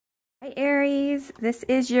Hi Aries, this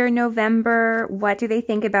is your November What Do They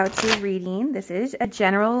Think About You reading. This is a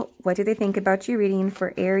general What Do They Think About You reading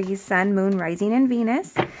for Aries, Sun, Moon, Rising, and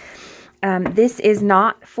Venus. This is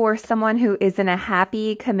not for someone who is in a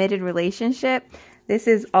happy, committed relationship. This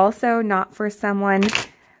is also not for someone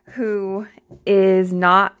who is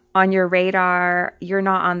not on your radar, you're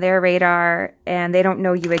not on their radar, and they don't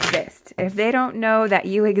know you exist. If they don't know that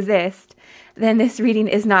you exist, then this reading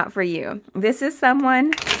is not for you. This is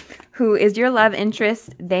someone who is your love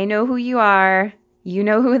interest. They know who you are. You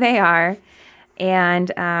know who they are. And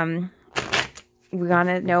we want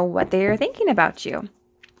to know what they are thinking about you.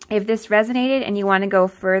 If this resonated and you want to go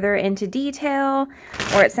further into detail,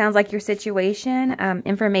 or it sounds like your situation,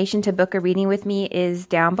 information to book a reading with me is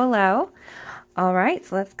down below. All right,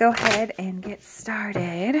 so let's go ahead and get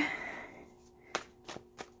started.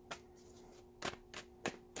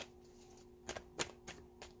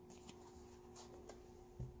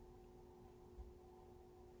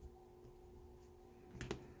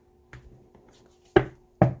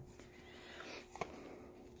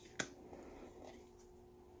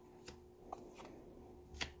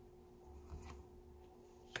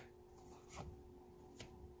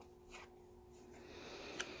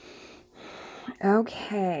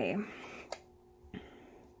 Okay.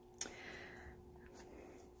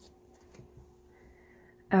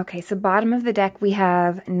 Okay, so bottom of the deck we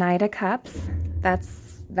have Knight of Cups.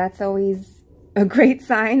 That's always a great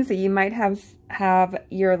sign. So you might have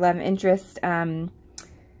your love interest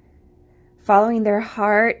following their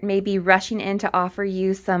heart, maybe rushing in to offer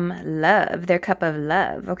you some love, their cup of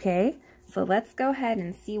love, okay? So let's go ahead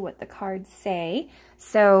and see what the cards say.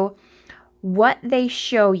 So what they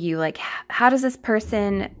show you, like how does this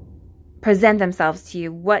person present themselves to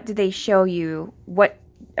you? What do they show you? What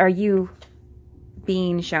are you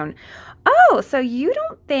being shown? Oh, so you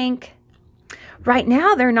don't think right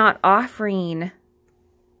now they're not offering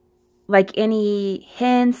like any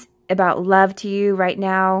hints about love to you right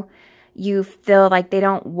now. You feel like they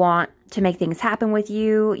don't want to make things happen with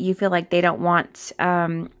you. You feel like they don't want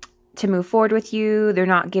to move forward with you. They're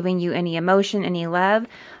not giving you any emotion, any love.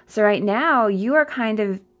 So right now you are kind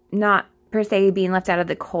of not per se being left out of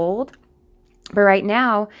the cold, but right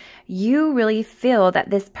now you really feel that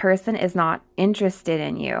this person is not interested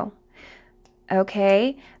in you.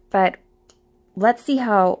 Okay, but let's see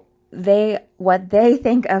what they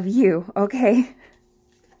think of you. Okay.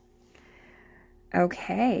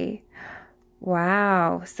 Okay.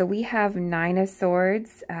 Wow. So we have Nine of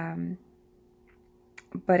Swords,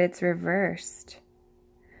 but it's reversed.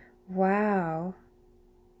 Wow.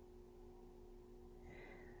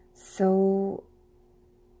 So,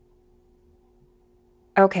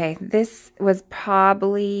 okay, this was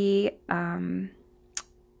probably,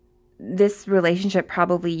 this relationship,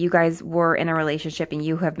 probably you guys were in a relationship and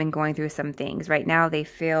you have been going through some things. Right now they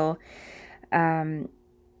feel,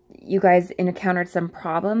 you guys encountered some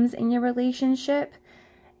problems in your relationship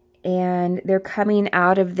and they're coming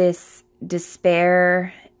out of this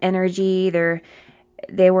despair energy.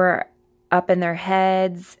 They were up in their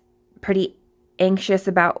heads, pretty anxious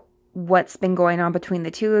about what's been going on between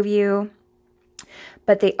the two of you,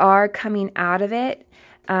 but they are coming out of it,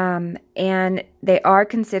 and they are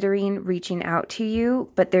considering reaching out to you,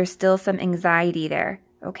 but there's still some anxiety there,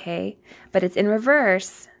 okay? But it's in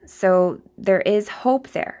reverse, so there is hope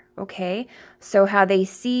there, okay? So how they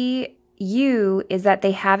see you is that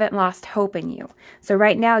they haven't lost hope in you. So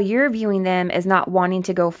right now you're viewing them as not wanting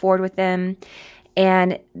to go forward with them,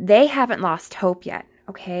 and they haven't lost hope yet,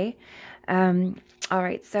 okay? All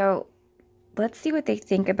right, so let's see what they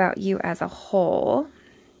think about you as a whole.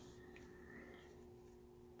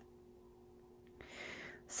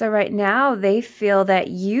 So right now they feel that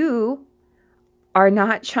you are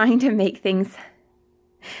not trying to make things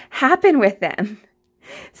happen with them.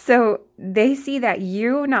 So they see that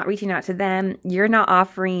you're not reaching out to them. You're not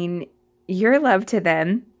offering your love to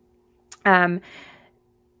them. And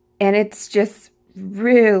it's just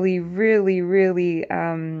really, really, really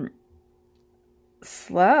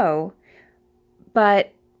slow.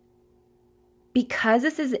 But because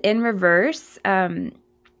this is in reverse,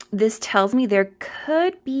 this tells me there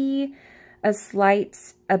could be a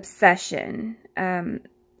slight obsession,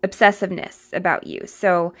 obsessiveness about you.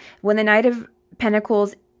 So when the Knight of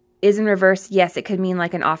Pentacles is in reverse, yes, it could mean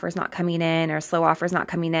like an offer is not coming in or a slow offer is not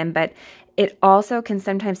coming in, but it also can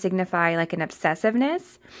sometimes signify like an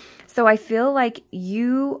obsessiveness. So I feel like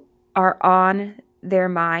you are on their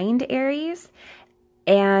mind, Aries,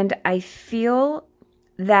 and I feel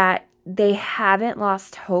that they haven't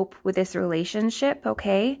lost hope with this relationship,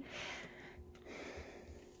 okay?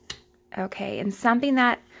 Okay, and something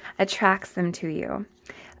that attracts them to you.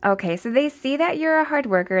 Okay, so they see that you're a hard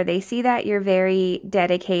worker. They see that you're very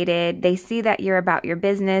dedicated. They see that you're about your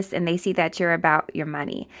business, and they see that you're about your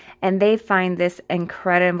money. And they find this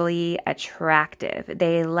incredibly attractive.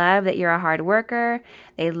 They love that you're a hard worker.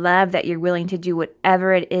 They love that you're willing to do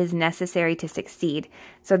whatever it is necessary to succeed.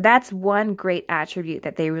 So that's one great attribute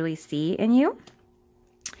that they really see in you.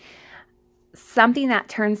 Something that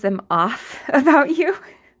turns them off about you.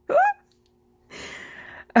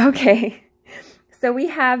 Okay. So we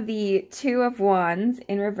have the Two of Wands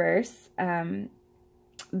in reverse.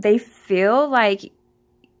 They feel like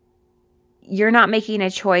you're not making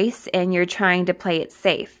a choice and you're trying to play it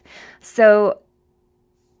safe. So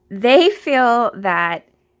they feel that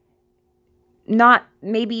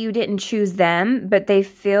maybe you didn't choose them, but they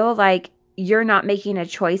feel like you're not making a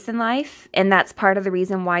choice in life. And that's part of the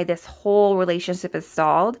reason why this whole relationship is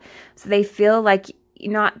stalled. So they feel like,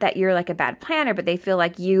 not that you're like a bad planner, but they feel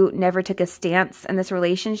like you never took a stance in this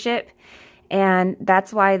relationship. And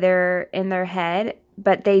that's why they're in their head.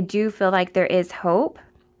 But they do feel like there is hope,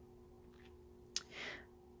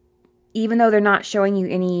 even though they're not showing you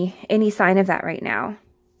any sign of that right now.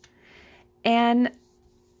 And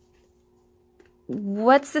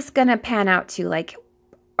what's this going to pan out to? Like,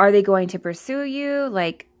 are they going to pursue you?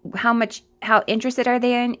 Like, how interested are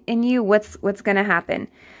they in you? What's going to happen?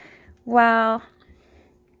 Well,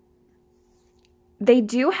 they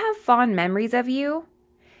do have fond memories of you.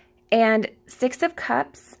 And Six of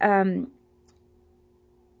Cups, they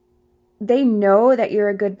know that you're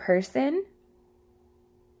a good person.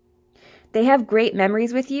 They have great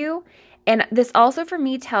memories with you. And this also for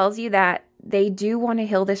me tells you that they do want to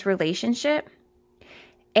heal this relationship.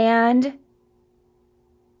 And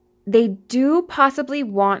they do possibly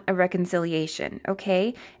want a reconciliation,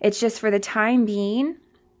 okay? It's just for the time being,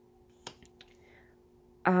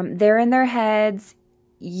 they're in their heads.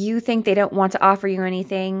 You think they don't want to offer you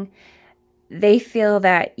anything. They feel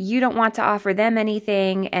that you don't want to offer them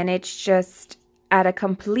anything, and it's just at a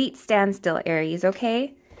complete standstill, Aries,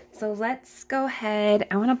 okay? So let's go ahead.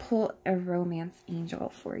 I want to pull a romance angel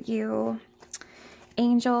for you.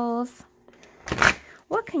 Angels,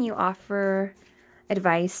 what can you offer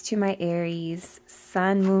advice to my Aries,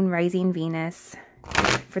 Sun, Moon, Rising, Venus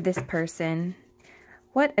for this person?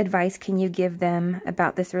 What advice can you give them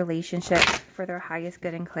about this relationship for their highest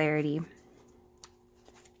good and clarity?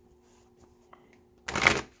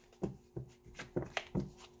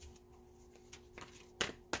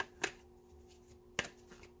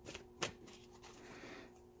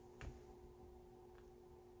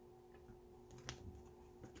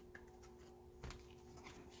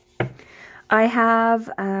 I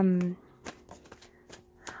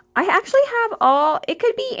actually have all, it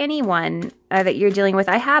could be anyone that you're dealing with.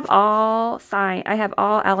 I have all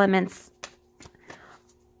elements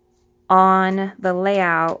on the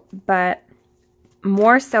layout, but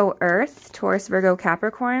more so Earth, Taurus, Virgo,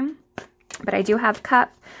 Capricorn. But I do have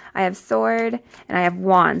Cup, I have Sword, and I have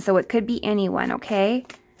Wand. So it could be anyone, okay?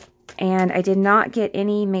 And I did not get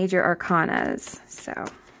any major arcanas, so.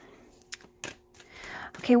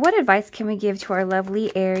 Okay, what advice can we give to our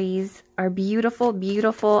lovely Aries, our beautiful,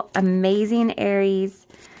 beautiful, amazing Aries?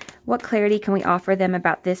 What clarity can we offer them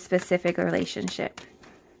about this specific relationship?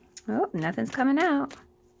 Oh, nothing's coming out.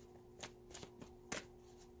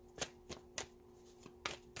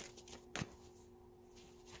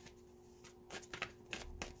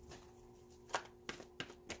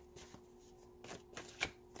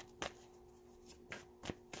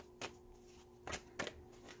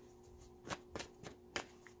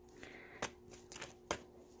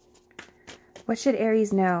 What should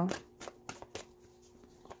Aries know?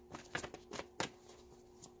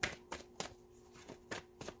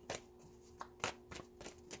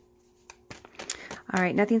 All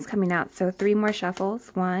right, nothing's coming out. So 3 more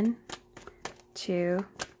shuffles. 1, 2,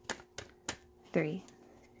 3.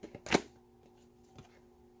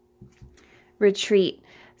 Retreat.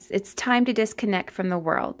 It's time to disconnect from the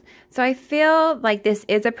world. So I feel like this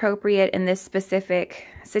is appropriate in this specific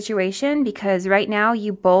situation because right now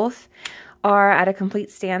you both are at a complete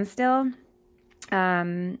standstill.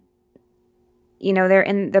 You know, they're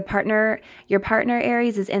in the partner, your partner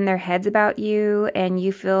Aries is in their heads about you, and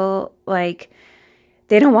you feel like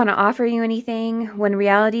they don't want to offer you anything when in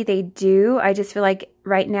reality they do. I just feel like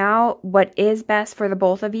right now what is best for the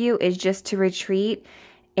both of you is just to retreat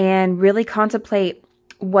and really contemplate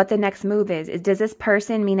what the next move is. Does this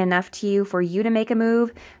person mean enough to you for you to make a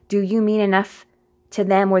move? Do you mean enough to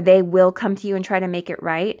them where they will come to you and try to make it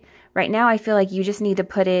right? Right now, I feel like you just need to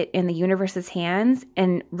put it in the universe's hands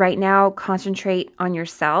and right now concentrate on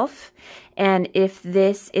yourself. And if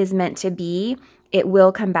this is meant to be, it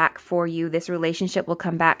will come back for you. This relationship will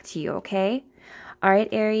come back to you, okay? All right,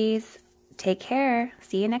 Aries, take care.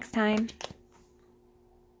 See you next time.